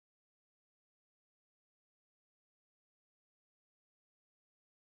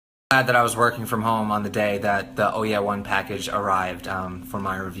Glad that I was working from home on the day that the OhYeah 1 package arrived for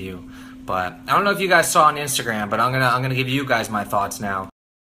my review. But I don't know if you guys saw on Instagram, but I'm gonna give you guys my thoughts now.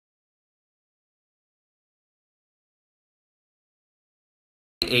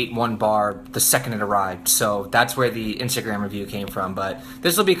 I ate one bar the second it arrived, so that's where the Instagram review came from. But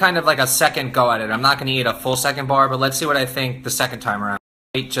this will be kind of like a second go at it. I'm not gonna eat a full second bar, but let's see what I think the second time around.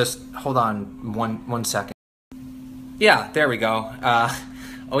 Wait, just hold on one second. Yeah, there we go.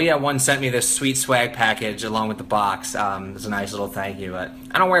 OhYeah 1 sent me this sweet swag package along with the box. It's a nice little thank you. But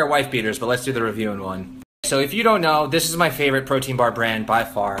I don't wear wife beaters, but let's do the review in one. So if you don't know, this is my favorite protein bar brand by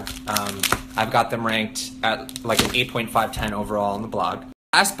far. I've got them ranked at like an 8.5/10 overall on the blog.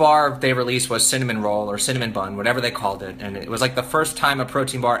 Last bar they released was cinnamon roll or cinnamon bun, whatever they called it. And it was like the first time a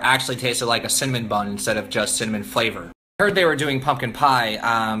protein bar actually tasted like a cinnamon bun instead of just cinnamon flavor. I heard they were doing pumpkin pie.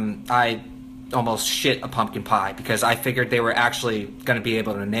 I almost shit a pumpkin pie because I figured they were actually going to be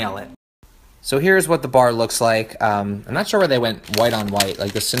able to nail it. So here's what the bar looks like. I'm not sure where they went white on white.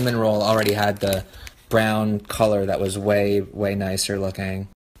 Like the cinnamon roll already had the brown color that was way nicer looking.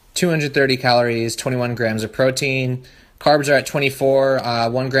 230 calories, 21 grams of protein. Carbs are at 24,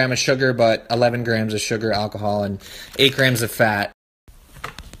 1 gram of sugar, but 11 grams of sugar, alcohol, and 8 grams of fat.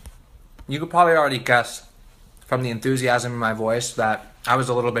 You could probably already guess from the enthusiasm in my voice that I was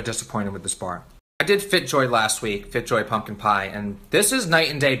a little bit disappointed with this bar. I did FitJoy last week, FitJoy Pumpkin Pie, and this is night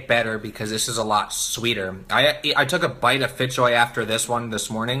and day better because this is a lot sweeter. I took a bite of FitJoy after this one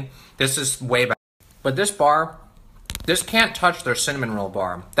this morning. This is way better. But this bar, this can't touch their cinnamon roll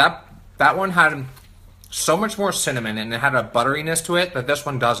bar. That one had so much more cinnamon and it had a butteriness to it that this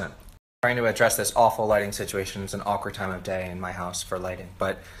one doesn't. Trying to address this awful lighting situation. It's an awkward time of day in my house for lighting.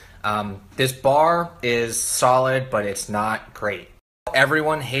 But this bar is solid, but it's not great.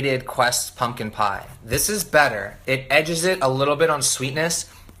 Everyone hated Quest's pumpkin pie. This is better. It edges it a little bit on sweetness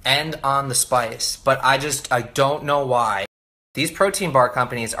and on the spice, but I don't know why. These protein bar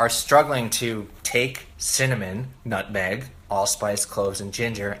companies are struggling to take cinnamon, nutmeg, allspice, cloves, and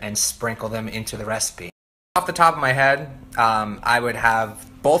ginger and sprinkle them into the recipe. Off the top of my head, I would have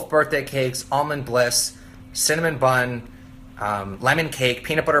both birthday cakes, almond bliss, cinnamon bun, lemon cake,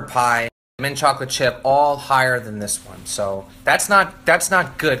 peanut butter pie, mint chocolate chip, all higher than this one. So that's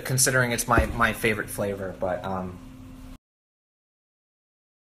not good considering it's my favorite flavor. But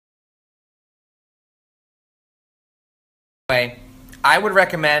anyway, I would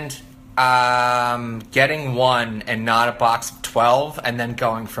recommend getting one and not a box of 12 and then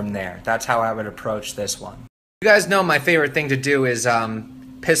going from there. That's how I would approach this one. You guys know my favorite thing to do is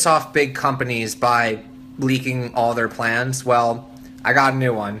piss off big companies by leaking all their plans. Well, I got a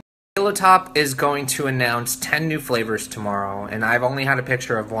new one. Top is going to announce 10 new flavors tomorrow, and I've only had a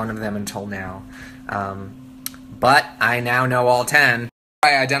picture of one of them until now. But I now know all 10.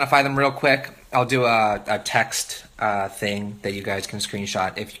 I identify them real quick. I'll do a text thing that you guys can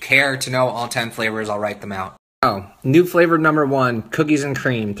screenshot. If you care to know all 10 flavors, I'll write them out. Oh, new flavor number 1, cookies and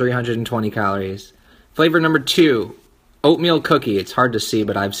cream, 320 calories. Flavor number 2, oatmeal cookie. It's hard to see,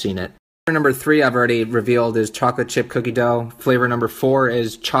 but I've seen it. Flavor number 3 I've already revealed is chocolate chip cookie dough. Flavor number 4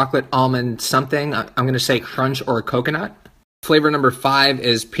 is chocolate almond something. I'm going to say crunch or coconut. Flavor number 5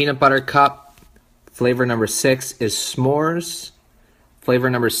 is peanut butter cup. Flavor number 6 is s'mores. Flavor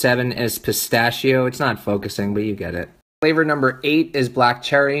number 7 is pistachio. It's not focusing, but you get it. Flavor number 8 is black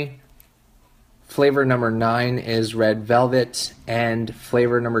cherry. Flavor number 9 is red velvet. And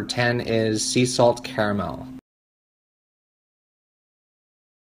flavor number 10 is sea salt caramel.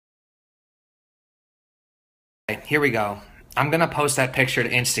 Here we go. I'm going to post that picture to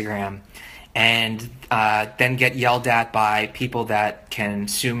Instagram and then get yelled at by people that can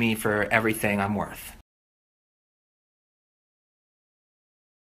sue me for everything I'm worth.